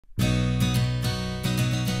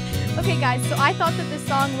Okay guys, so I thought that this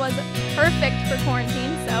song was perfect for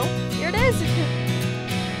quarantine, so here it is.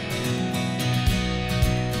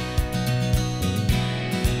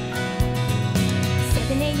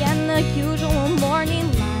 7 a.m. the usual morning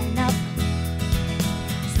lineup.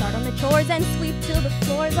 Start on the chores and sweep till the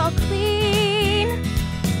floor's all clean.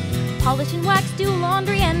 Polish and wax, do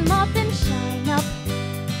laundry and mop and shine up.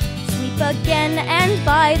 Sleep again, and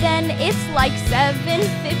by then it's like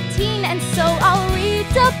 7:15, and so I'll read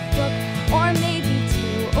a book, or maybe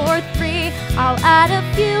 2 or 3. I'll add a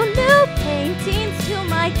few new paintings to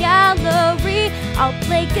my gallery. I'll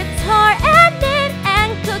play guitar and knit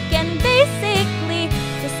and cook, and basically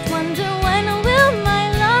just wonder, when will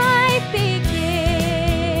my life begin?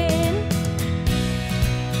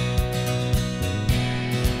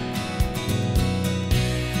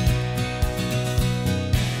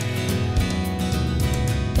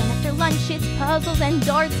 Lunch, it's puzzles and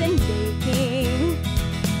darts and baking.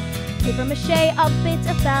 Paper mache, a bit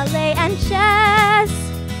of ballet and chess.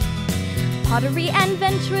 Pottery and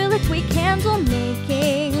ventriloquy, candle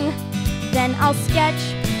making. Then I'll sketch,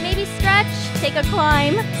 maybe stretch, take a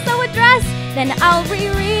climb, sew a dress. Then I'll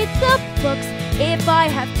reread the books if I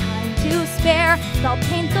have time to spare. I'll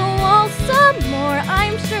paint the walls some more,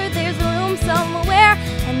 I'm sure there's room somewhere.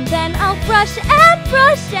 And then I'll brush and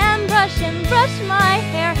brush and brush and brush my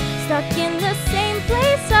hair, stuck in the same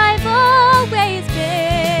place I've always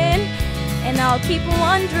been. And I'll keep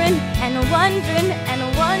wondering and wondering and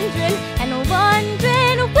wondering and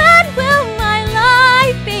wondering, when will my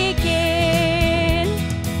life begin?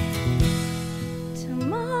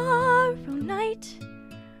 Tomorrow night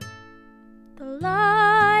the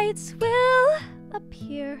lights will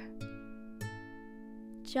appear,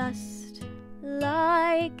 just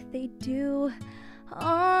like they do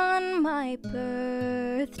on my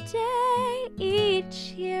birthday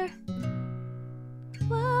each year.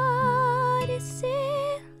 What is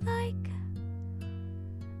it like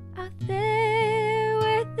out there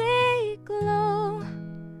where they glow?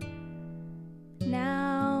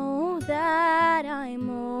 Now that I'm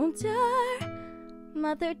older,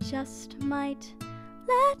 Mother just might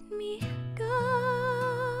let me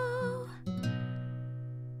go.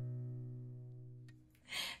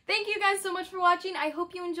 Thank you guys so much for watching. I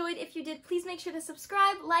hope you enjoyed. If you did, please make sure to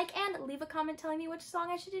subscribe, like, and leave a comment telling me which song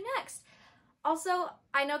I should do next. Also,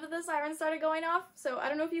 I know that the sirens started going off, so I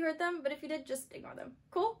don't know if you heard them, but if you did, just ignore them.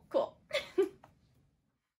 Cool? Cool.